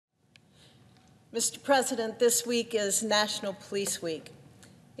Mr. President, this week is National Police Week.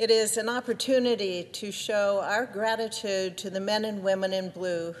 It is an opportunity to show our gratitude to the men and women in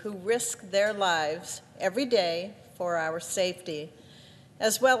blue who risk their lives every day for our safety,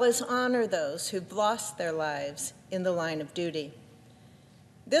 as well as honor those who've lost their lives in the line of duty.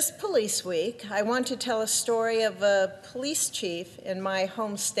 This Police Week, I want to tell a story of a police chief in my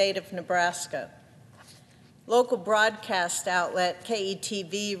home state of Nebraska. Local broadcast outlet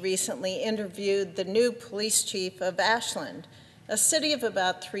KETV recently interviewed the new police chief of Ashland, a city of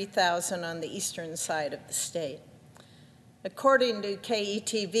about 3,000 on the eastern side of the state. According to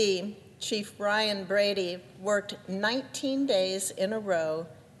KETV, Chief Ryan Brady worked 19 days in a row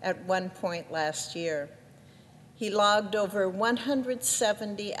at one point last year. He logged over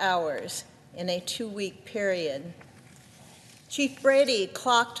 170 hours in a 2-week period. Chief Brady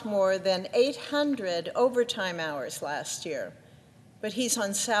clocked more than 800 overtime hours last year, but he's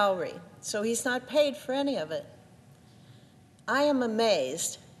on salary, so he's not paid for any of it. I am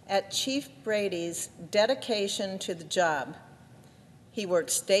amazed at Chief Brady's dedication to the job. He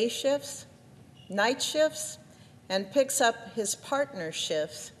works day shifts, night shifts, and picks up his partner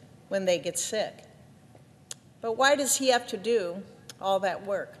shifts when they get sick. But why does he have to do all that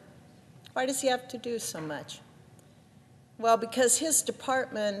work? Why does he have to do so much? Well, because his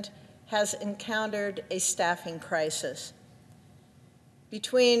department has encountered a staffing crisis.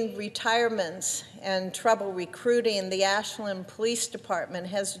 Between retirements and trouble recruiting, the Ashland Police Department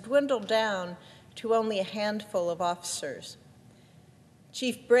has dwindled down to only a handful of officers.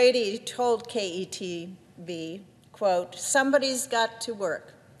 Chief Brady told KETV, quote, "Somebody's got to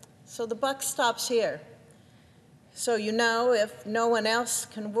work, so the buck stops here. So you know, if no one else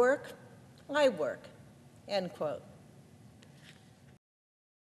can work, I work," end quote.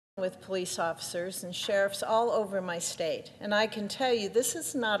 With police officers and sheriffs all over my state, and I can tell you this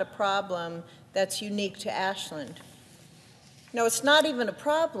is not a problem that's unique to Ashland. No, it's not even a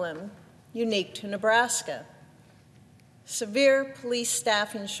problem unique to Nebraska. Severe police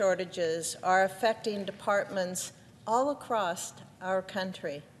staffing shortages are affecting departments all across our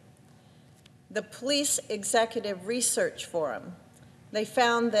country. The Police Executive Research Forum, they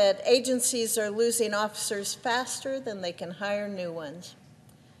found that agencies are losing officers faster than they can hire new ones.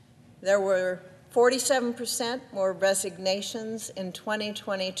 There were 47% more resignations in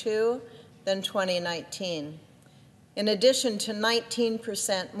 2022 than 2019, in addition to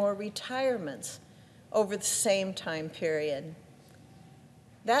 19% more retirements over the same time period.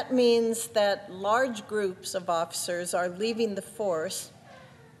 That means that large groups of officers are leaving the force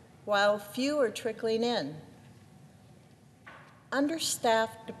while few are trickling in.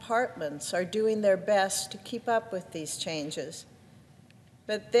 Understaffed departments are doing their best to keep up with these changes.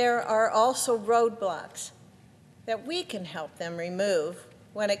 But there are also roadblocks that we can help them remove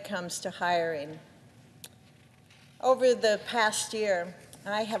when it comes to hiring. Over the past year,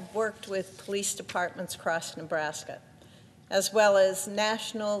 I have worked with police departments across Nebraska, as well as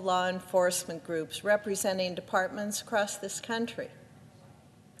national law enforcement groups representing departments across this country.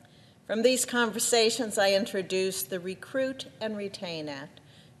 From these conversations, I introduced the Recruit and Retain Act,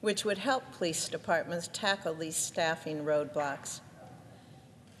 which would help police departments tackle these staffing roadblocks.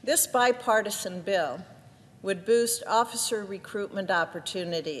 This bipartisan bill would boost officer recruitment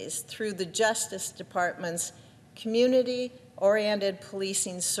opportunities through the Justice Department's Community-Oriented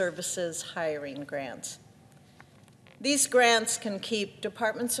Policing Services hiring grants. These grants can keep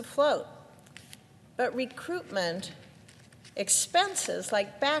departments afloat, but recruitment expenses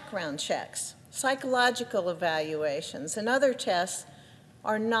like background checks, psychological evaluations, and other tests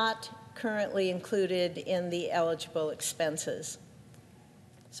are not currently included in the eligible expenses.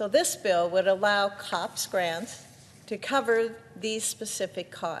 So this bill would allow COPS grants to cover these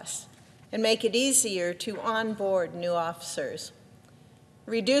specific costs and make it easier to onboard new officers.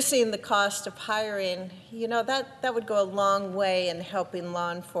 Reducing the cost of hiring, that would go a long way in helping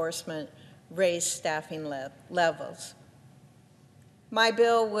law enforcement raise staffing levels. My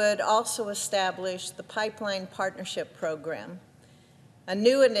bill would also establish the Pipeline Partnership Program, a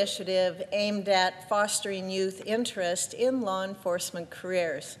new initiative aimed at fostering youth interest in law enforcement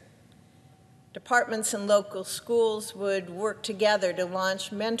careers. Departments and local schools would work together to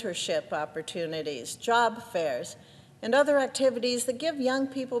launch mentorship opportunities, job fairs, and other activities that give young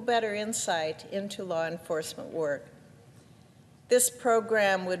people better insight into law enforcement work. This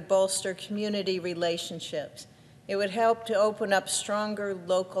program would bolster community relationships. It would help to open up stronger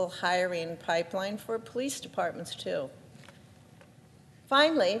local hiring pipeline for police departments too.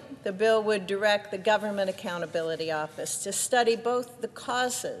 Finally, the bill would direct the Government Accountability Office to study both the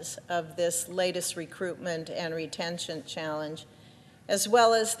causes of this latest recruitment and retention challenge, as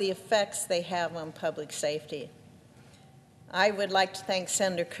well as the effects they have on public safety. I would like to thank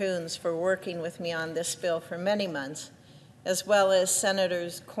Senator Coons for working with me on this bill for many months, as well as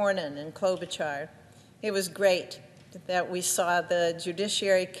Senators Cornyn and Klobuchar. It was great that we saw the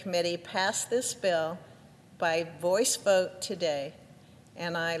Judiciary Committee pass this bill by voice vote today,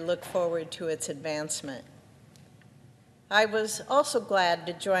 and I look forward to its advancement. I was also glad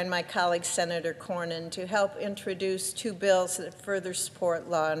to join my colleague Senator Cornyn to help introduce two bills that further support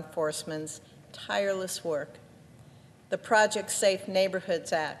law enforcement's tireless work. The Project Safe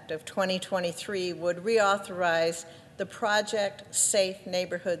Neighborhoods Act of 2023 would reauthorize the Project Safe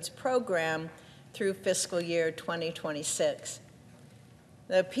Neighborhoods program through fiscal year 2026.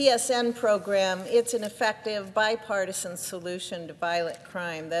 The PSN program, it's an effective bipartisan solution to violent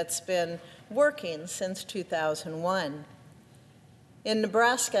crime that's been working since 2001. In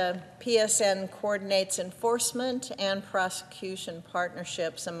Nebraska, PSN coordinates enforcement and prosecution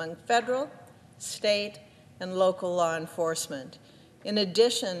partnerships among federal, state, and local law enforcement, in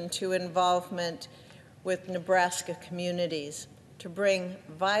addition to involvement with Nebraska communities to bring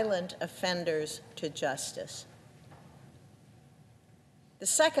violent offenders to justice. The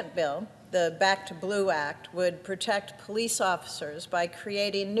second bill, the Back to Blue Act, would protect police officers by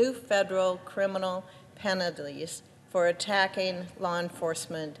creating new federal criminal penalties for attacking law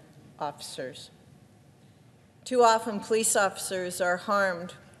enforcement officers. Too often, police officers are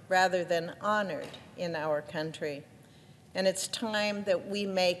harmed rather than honored in our country, and it's time that we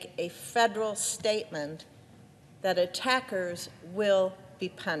make a federal statement that attackers will be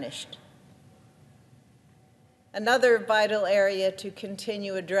punished. Another vital area to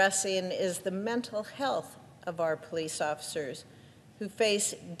continue addressing is the mental health of our police officers who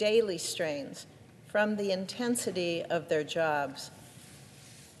face daily strains from the intensity of their jobs.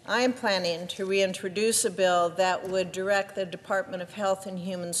 I am planning to reintroduce a bill that would direct the Department of Health and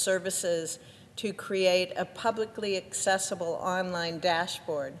Human Services to create a publicly accessible online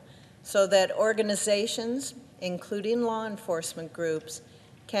dashboard so that organizations, including law enforcement groups,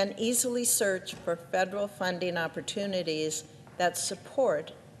 can easily search for federal funding opportunities that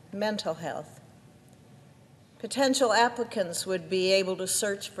support mental health. Potential applicants would be able to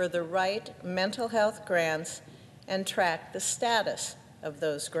search for the right mental health grants and track the status of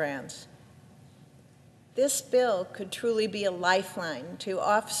those grants. This bill could truly be a lifeline to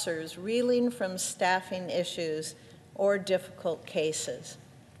officers reeling from staffing issues or difficult cases.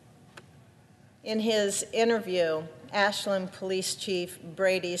 In his interview, Ashland Police Chief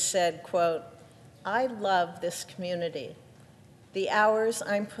Brady said, quote, "I love this community. The hours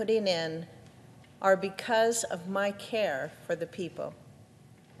I'm putting in are because of my care for the people,"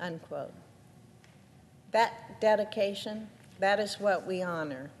 unquote. That dedication, that is what we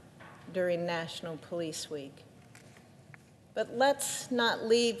honor during National Police Week. But let's not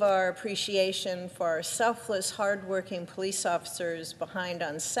leave our appreciation for our selfless, hardworking police officers behind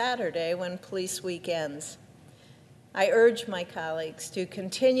on Saturday when Police Week ends. I urge my colleagues to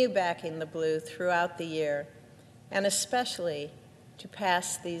continue backing the blue throughout the year, and especially to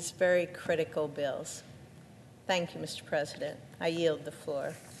pass these very critical bills. Thank you, Mr. President. I yield the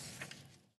floor.